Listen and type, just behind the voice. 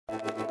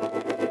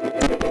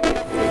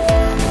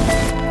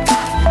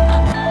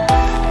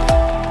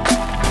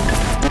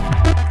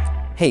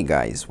Hey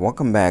guys,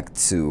 welcome back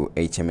to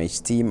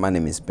HMHT. My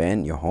name is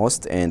Ben, your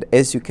host, and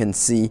as you can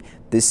see,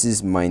 this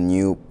is my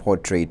new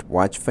portrait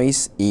watch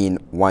face in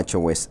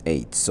watchOS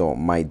 8. So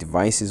my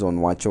device is on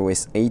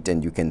watchOS 8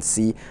 and you can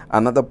see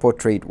another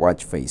portrait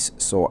watch face.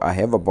 So I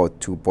have about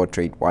 2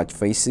 portrait watch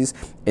faces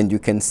and you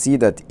can see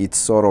that it's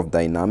sort of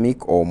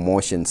dynamic or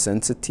motion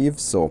sensitive.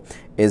 So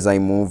as I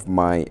move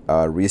my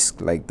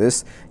wrist like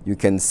this, you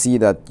can see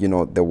that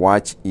the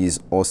watch is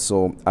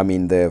also,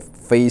 the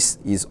face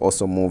is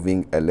also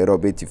moving a little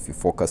bit if you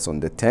focus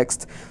on the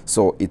text.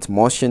 So it's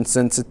motion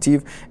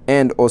sensitive,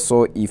 and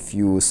also if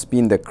you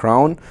spin the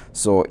crown,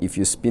 so if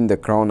you spin the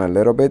crown a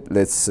little bit,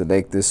 let's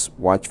select this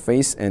watch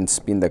face and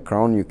spin the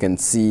crown, you can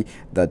see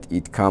that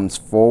it comes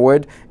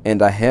forward.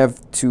 And I have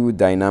 2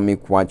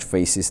 dynamic watch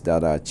faces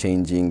that are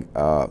changing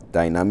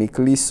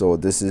dynamically. So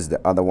this is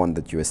the other one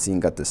that you are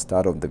seeing at the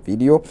start of the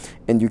video,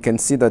 and you can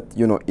see that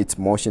it's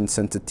motion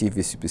sensitive.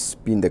 If you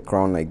spin the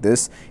crown like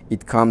this,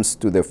 it comes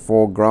to the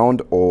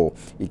foreground, or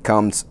it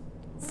comes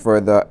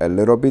further a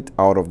little bit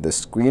out of the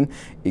screen.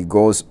 It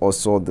goes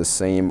also the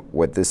same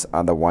with this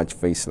other watch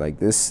face like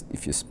this.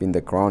 If you spin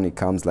the crown, it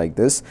comes like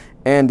this,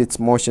 and it's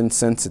motion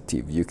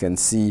sensitive. You can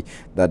see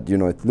that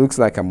it looks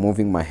like I'm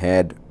moving my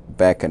head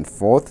back and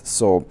forth.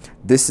 So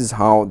this is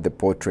how the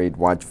portrait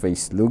watch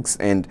face looks,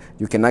 and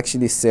you can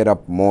actually set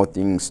up more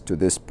things to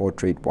this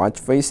portrait watch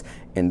face,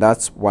 and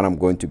that's what I'm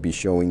going to be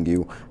showing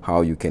you,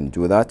 how you can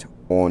do that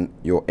on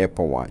your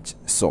Apple Watch.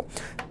 So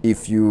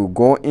if you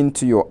go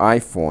into your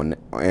iPhone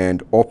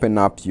and open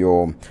up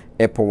your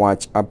Apple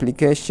Watch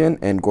application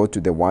and go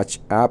to the watch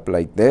app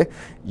like there,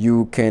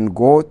 you can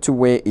go to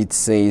where it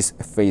says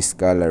face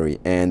gallery,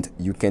 and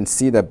you can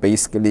see that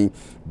basically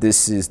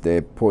this is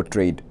the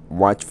portrait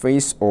watch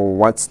face, or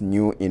what's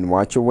new in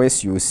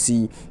watchOS. You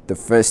see the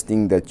first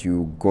thing that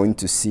you're going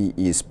to see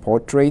is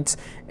portraits,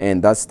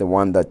 and that's the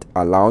one that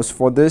allows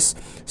for this.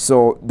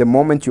 So the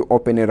moment you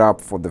open it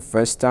up for the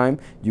first time,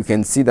 you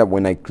can see that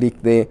when I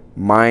click there,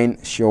 mine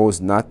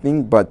shows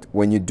nothing. But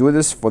when you do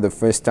this for the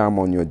first time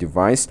on your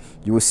device,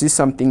 you will see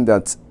something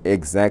that's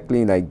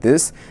exactly like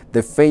this.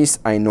 The face,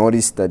 I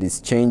noticed that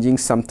it's changing.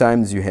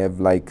 Sometimes you have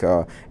like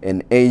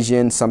an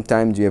Asian,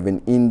 sometimes you have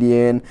an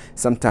Indian,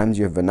 sometimes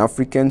you have an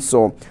African.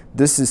 So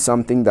this is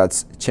something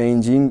that's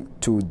changing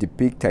to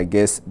depict, I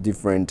guess,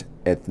 different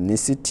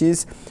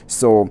ethnicities.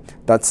 So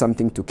that's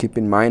something to keep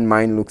in mind.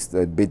 Mine looks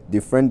a bit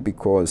different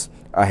because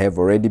I have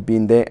already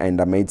been there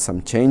and I made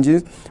some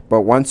changes.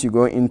 But once you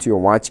go into your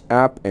watch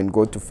app and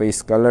go to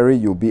face gallery,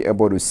 you'll be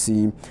able to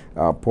see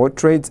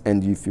portraits,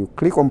 and if you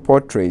click on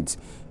portraits,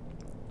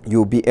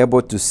 you'll be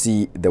able to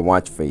see the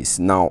watch face.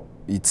 Now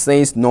it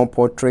says no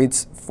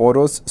portraits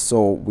photos,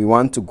 so we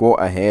want to go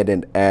ahead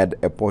and add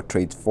a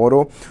portrait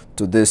photo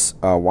to this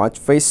watch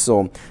face.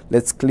 So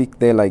let's click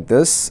there like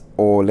this,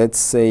 or let's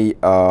say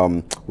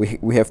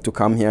we have to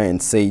come here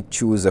and say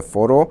choose a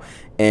photo,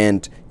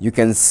 and you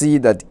can see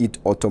that it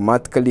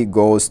automatically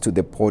goes to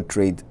the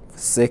portrait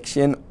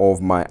section of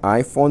my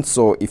iPhone.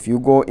 So if you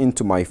go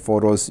into my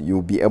photos,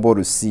 you'll be able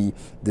to see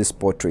this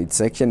portrait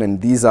section, and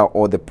these are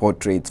all the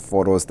portrait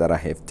photos that I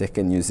have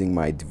taken using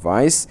my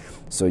device.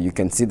 So you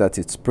can see that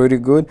it's pretty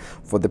good.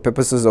 For the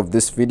purposes of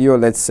this video,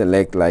 let's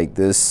select like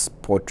this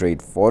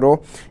portrait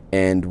photo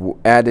and we'll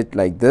add it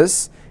like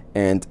this.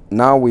 And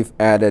now we've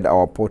added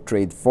our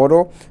portrait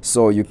photo.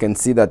 So you can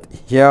see that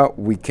here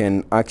we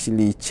can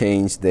actually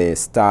change the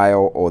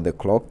style or the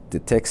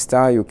text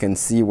style. You can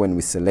see when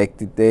we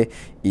select it there,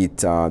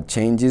 it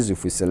changes.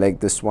 If we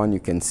select this one,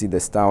 you can see the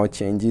style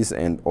changes,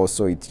 and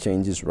also it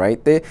changes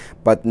right there.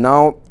 But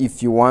now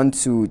if you want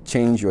to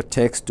change your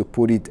text to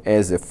put it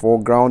as a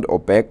foreground or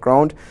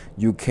background,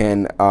 you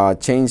can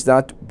change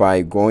that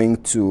by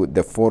going to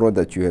the photo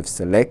that you have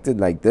selected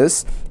like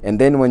this.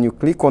 And then when you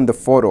click on the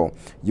photo,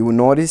 you will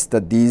notice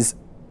that these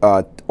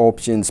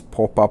options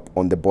pop up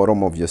on the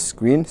bottom of your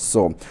screen.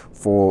 So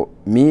for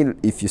me,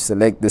 if you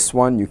select this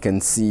one, you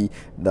can see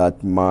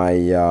that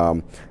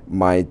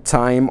my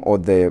time, or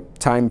the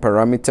time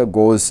parameter,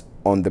 goes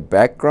on the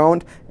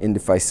background, and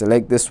if I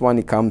select this one,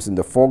 it comes in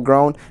the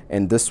foreground,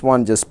 and this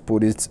one just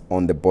put it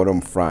on the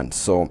bottom front.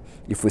 So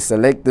if we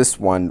select this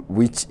one,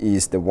 which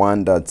is the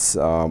one that's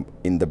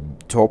in the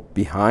top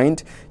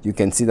behind, you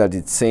can see that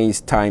it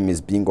says time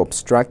is being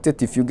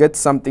obstructed. If you get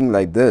something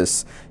like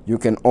this, you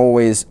can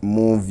always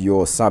move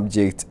your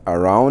subject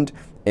around,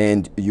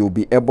 and you'll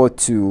be able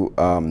to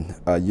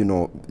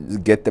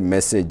get the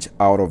message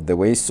out of the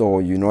way. So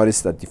you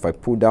notice that if I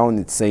pull down,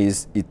 it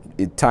says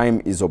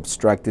time is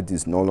obstructed,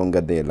 is no longer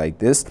there like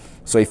this.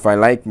 So if I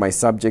like my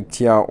subject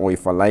here, or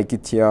if I like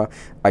it here,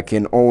 I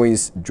can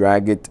always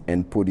drag it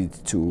and put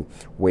it to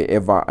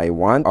wherever I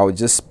want. I'll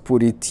just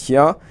put it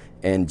here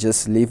and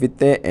just leave it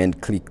there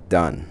and click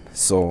done.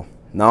 So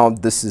now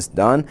this is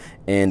done,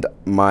 and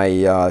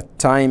my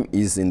time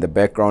is in the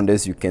background,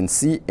 as you can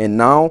see. And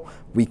now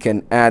we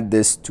can add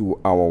this to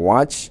our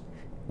watch.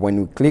 When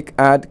we click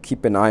add,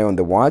 keep an eye on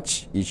the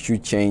watch, it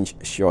should change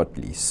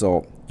shortly.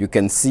 So you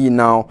can see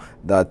now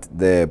that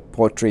the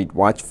portrait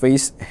watch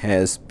face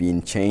has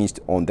been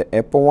changed on the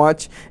Apple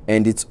Watch,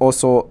 and it's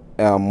also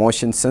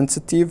motion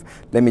sensitive,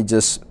 let me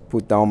just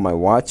put down my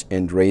watch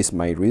and raise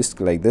my wrist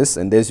like this,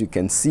 and as you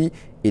can see,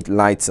 it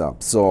lights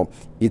up. So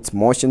it's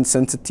motion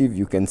sensitive.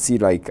 You can see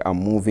like I'm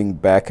moving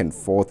back and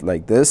forth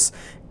like this.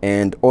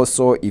 And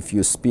also if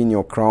you spin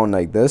your crown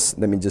like this,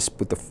 let me just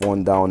put the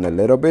phone down a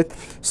little bit,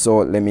 so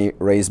let me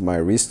raise my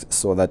wrist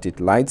so that it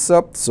lights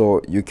up, so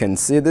you can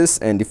see this.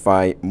 And if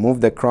I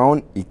move the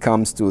crown, it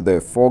comes to the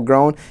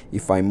foreground.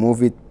 If I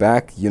move it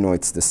back, you know,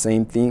 it's the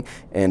same thing.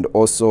 And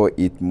also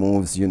it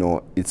moves, you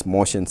know, it's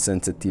motion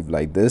sensitive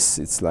like this.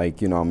 It's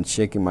like, you know, I'm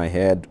shaking my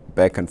head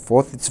back and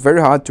forth. It's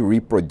very hard to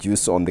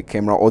reproduce on the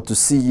camera or to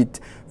see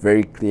it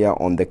very clear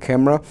on the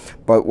camera,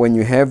 but when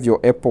you have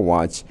your Apple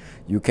Watch,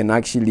 you can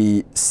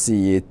actually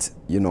see it,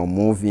 you know,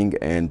 moving.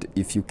 And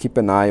if you keep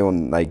an eye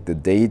on like the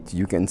date,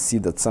 you can see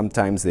that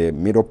sometimes the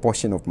middle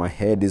portion of my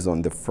head is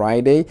on the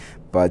Friday,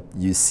 but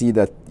you see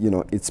that, you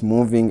know, it's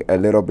moving a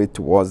little bit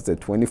towards the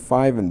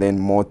 25 and then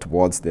more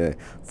towards the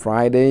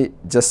Friday,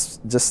 just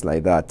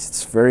like that.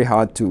 It's very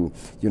hard to,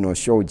 you know,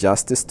 show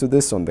justice to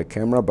this on the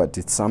camera, but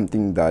it's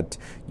something that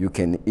you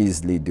can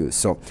easily do.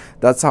 So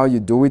that's how you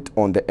do it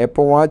on the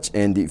Apple Watch.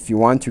 And if you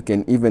want, you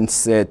can even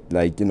set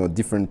like, you know,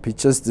 different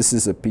pictures. This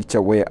is a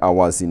picture where I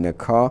was in a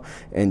car,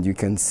 and you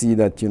can see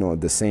that, you know,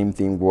 the same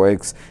thing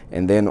works.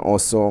 And then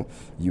also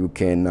you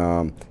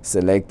can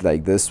select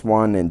like this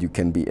one, and you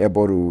can be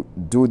able to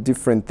do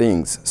different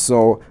things.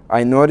 So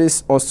I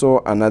noticed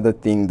also another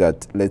thing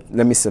that let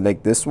me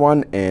select this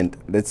one, and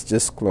let's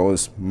just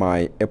close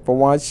my Apple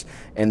Watch,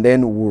 and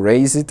then we'll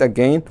raise it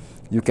again.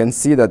 You can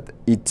see that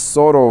it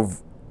sort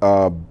of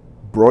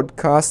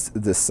broadcasts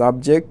the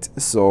subject.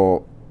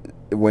 So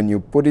when you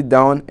put it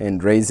down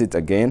and raise it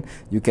again,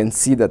 you can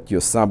see that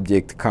your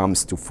subject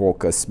comes to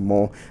focus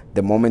more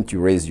the moment you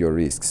raise your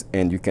wrists.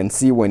 And you can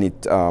see when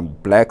it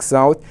blacks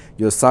out,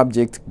 your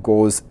subject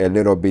goes a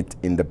little bit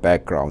in the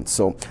background.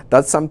 So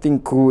that's something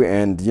cool,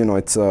 and you know,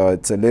 it's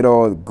a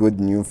little good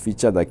new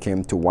feature that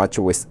came to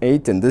watchOS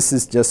 8. And this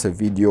is just a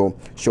video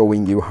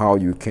showing you how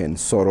you can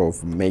sort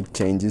of make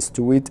changes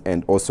to it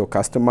and also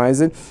customize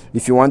it.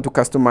 If you want to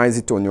customize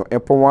it on your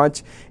Apple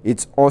Watch,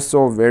 it's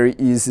also very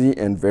easy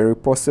and very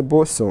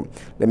possible. So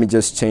let me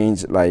just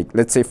change, like,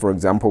 let's say for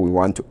example we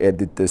want to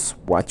edit this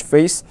watch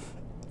face.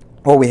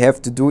 All we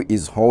have to do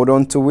is hold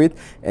on to it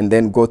and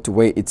then go to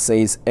where it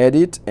says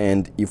edit,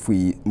 and if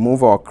we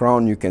move our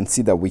crown, you can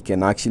see that we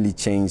can actually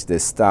change the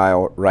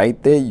style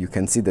right there. You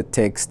can see the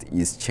text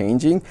is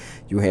changing.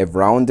 You have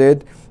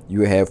rounded,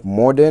 you have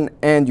modern,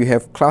 and you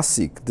have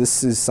classic.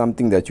 This is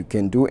something that you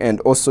can do. And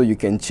also you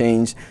can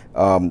change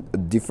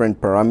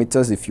different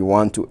parameters. If you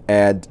want to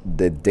add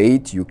the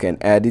date, you can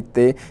add it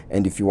there,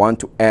 and if you want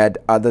to add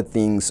other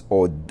things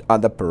or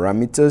other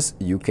parameters,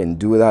 you can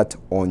do that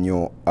on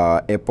your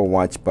Apple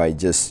Watch by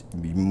just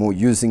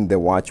using the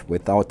watch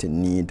without a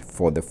need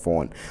for the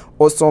phone.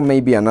 Also,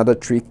 maybe another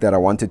trick that I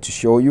wanted to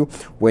show you,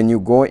 when you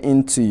go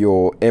into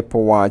your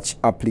Apple Watch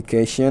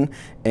application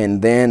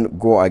and then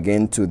go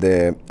again to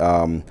the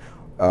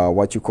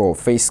what you call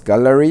face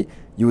gallery,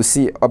 you will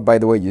see, by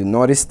the way, you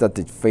notice that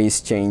the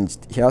face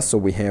changed here. So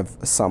we have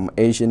some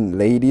Asian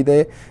lady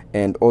there,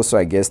 and also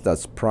I guess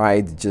that's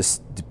Pride,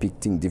 just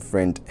depicting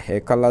different hair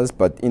colors.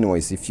 But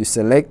anyways, if you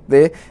select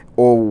there,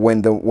 or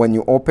when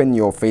you open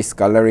your face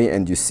gallery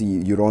and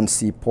you don't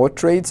see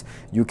portraits,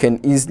 you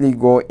can easily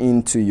go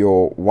into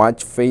your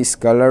watch face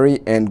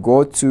gallery and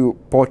go to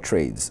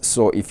portraits.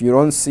 So if you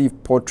don't see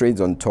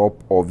portraits on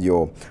top of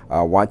your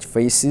watch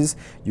faces,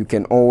 you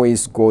can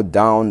always go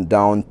down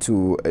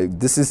to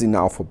this is in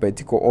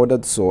alphabetical order,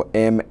 so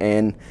M,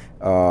 N,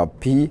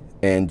 P,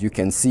 and you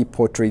can see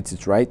portraits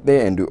is right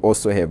there. And we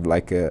also have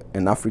like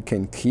an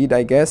African kid,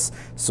 I guess,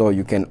 so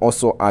you can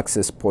also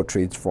access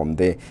portraits from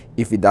there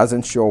if it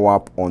doesn't show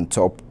up on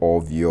top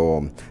of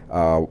your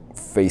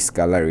face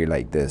gallery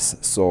like this.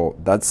 So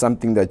that's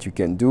something that you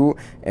can do.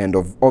 And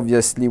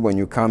obviously when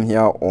you come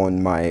here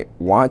on my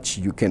watch,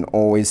 you can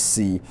always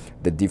see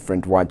the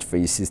different watch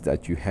faces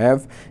that you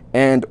have.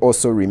 And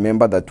also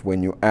remember that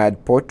when you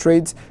add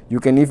portraits, you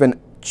can even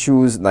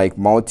choose like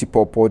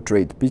multiple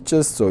portrait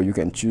pictures. So you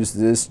can choose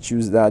this,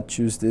 choose that,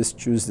 choose this,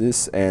 choose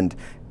this, and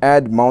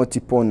add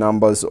multiple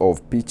numbers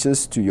of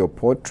pictures to your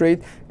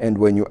portrait. And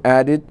when you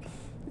add it,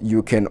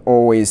 you can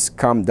always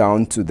come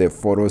down to the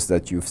photos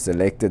that you've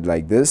selected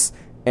like this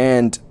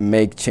and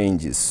make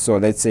changes. So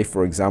let's say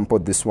for example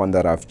this one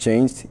that I've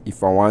changed,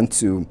 if I want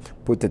to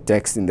put the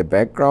text in the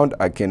background,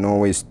 I can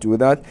always do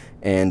that.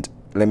 And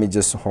let me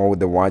just hold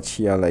the watch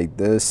here like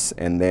this,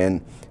 and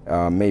then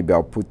maybe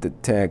I'll put the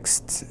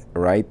text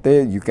right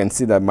there. You can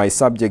see that my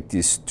subject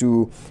is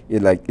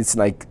it's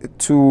like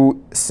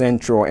too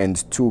central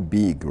and too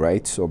big,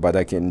 right? So but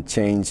I can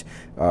change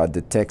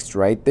the text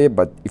right there.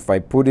 But if I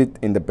put it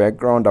in the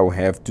background, I'll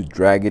have to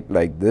drag it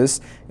like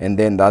this, and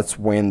then that's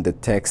when the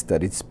text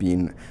that it's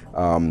been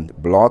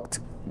blocked,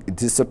 it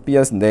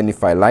disappears. And then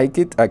if I like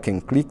it, I can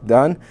click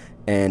done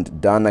and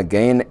done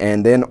again,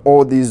 and then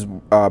all these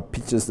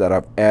pictures that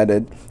I've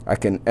added, I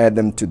can add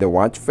them to the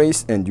watch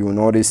face, and you'll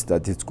notice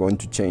that it's going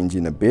to change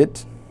in a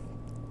bit.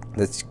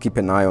 Let's keep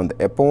an eye on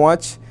the Apple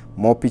Watch.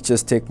 more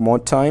pictures take more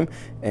time,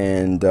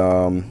 and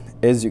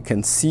as you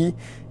can see,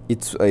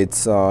 it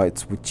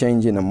will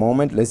change in a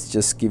moment. Let's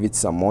just give it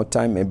some more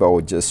time. Maybe I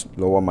will just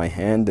lower my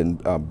hand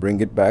and bring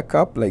it back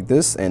up like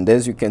this, and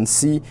as you can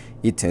see,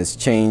 it has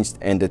changed,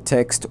 and the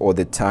text or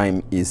the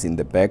time is in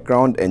the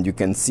background, and you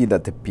can see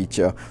that the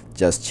picture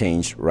just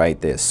changed right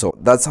there. So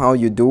that's how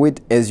you do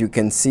it. As you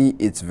can see,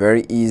 it's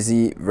very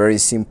easy, very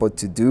simple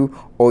to do.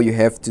 All you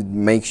have to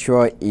make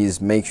sure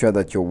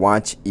that your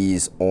watch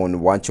is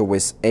on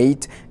watchOS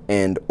 8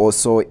 and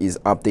also is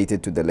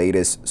updated to the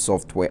latest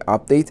software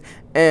update,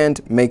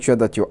 and make sure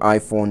that your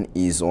iPhone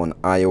is on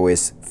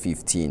iOS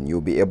 15. You'll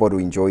be able to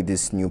enjoy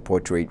this new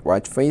portrait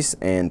watch face.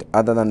 And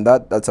other than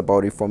that, that's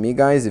about it for me,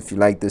 guys. If you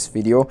like this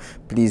video,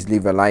 please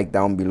leave a like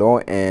down below,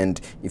 and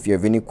if you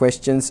have any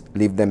questions,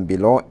 leave them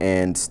below,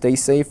 and stay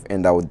safe,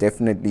 and I will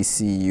definitely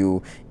see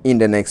you in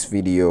the next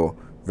video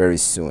very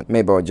soon.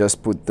 Maybe I'll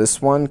just put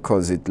this one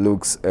because it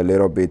looks a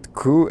little bit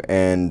cool.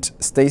 And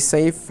stay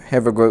safe,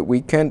 have a great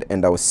weekend,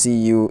 and I'll see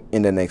you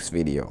in the next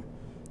video.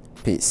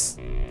 Peace.